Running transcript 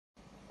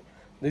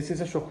This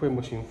is a shockwave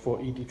machine for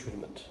ED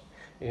treatment,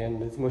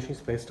 and this machine is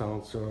based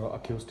on the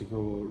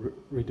acoustical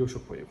radio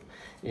shockwave.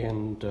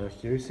 And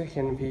here is a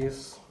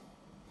handpiece.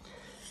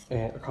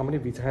 And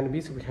accompanied with the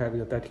handpiece, we have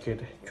a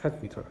dedicated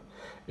transmitter.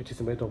 It is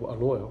made of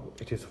alloy.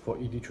 It is for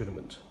ED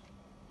treatment.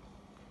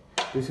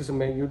 This is a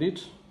main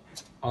unit.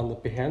 On the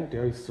behind,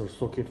 there is a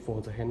socket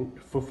for the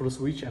for the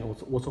switch and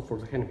also for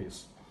the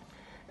handpiece.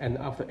 And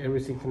after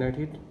everything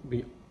connected,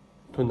 we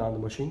turn on the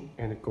machine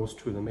and it goes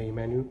to the main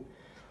menu.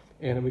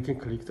 And we can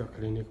click the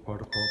clinic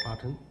protocol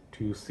button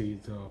to see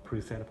the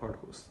preset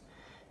protocols.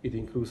 It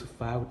includes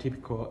 5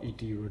 typical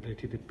ED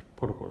related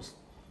protocols.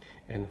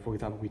 And for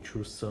example, we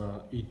choose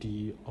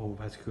ED of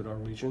vascular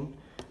region.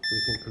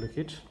 We can click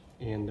it,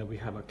 and we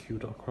have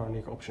acute or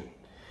chronic option.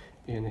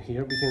 And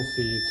here we can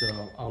see the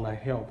online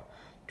help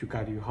to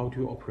guide you how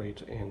to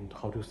operate and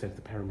how to set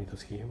the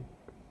parameters here.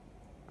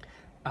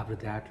 After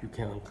that, you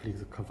can click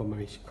the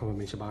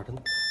confirmation button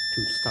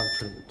to start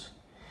treatment.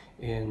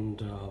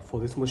 And for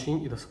this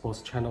machine, it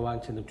supports channel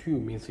 1, channel 2,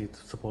 means it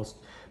supports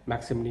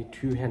maximally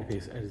 2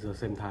 handpieces at the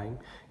same time.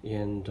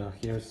 And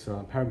here's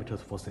parameters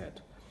for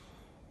set.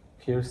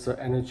 Here's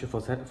the energy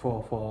for set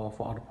for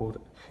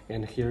output,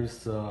 and here's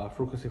the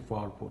frequency for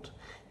output.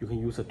 You can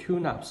use the 2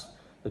 knobs.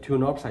 The 2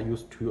 knobs are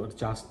used to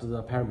adjust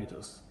the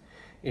parameters.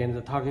 And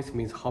the target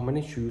means how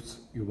many shoots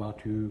you want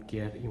to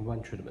get in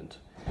one treatment.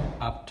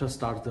 After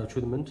start the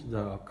treatment,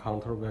 the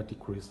counter will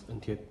decrease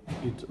until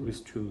it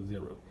reaches to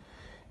 0.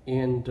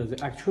 And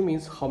the actual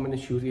means how many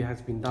shoots it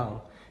has been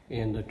done.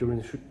 And during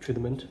the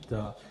treatment,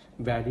 the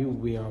value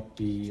will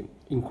be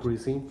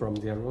increasing from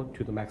 0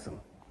 to the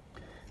maximum.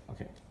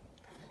 Okay.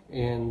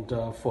 And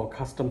for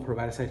custom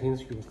provider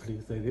settings, you can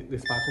click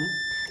this button,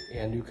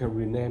 and you can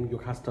rename your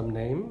custom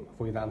name.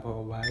 For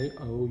example,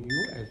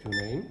 YOU as your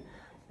name.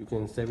 You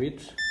can save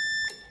it,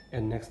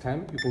 and next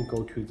time you can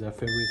go to the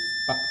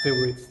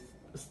favorite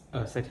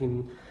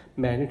setting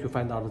menu to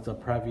find out the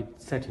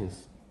private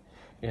settings,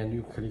 and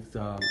you click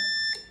the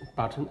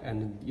button,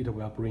 and it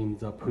will bring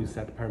the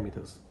preset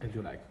parameters as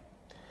you like.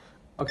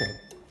 Okay,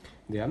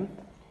 then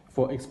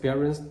for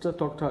experienced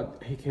doctor,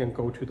 he can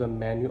go to the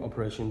menu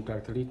operation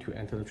directly to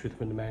enter the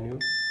treatment menu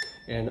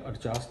and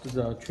adjust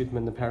the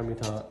treatment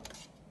parameter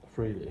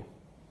freely.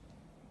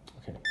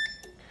 Okay.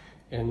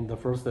 And the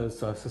first is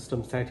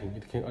system setting.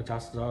 It can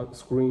adjust the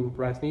screen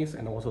brightness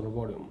and also the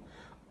volume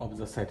of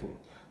the setting.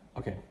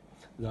 Okay.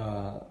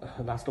 The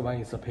last one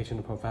is the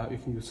patient profile. You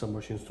can use the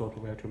machine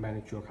software to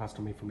manage your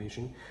customer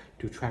information,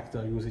 to track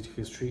the usage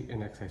history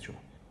and etc.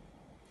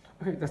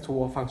 Okay, that's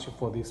all function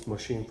for this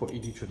machine for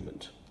ED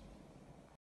treatment.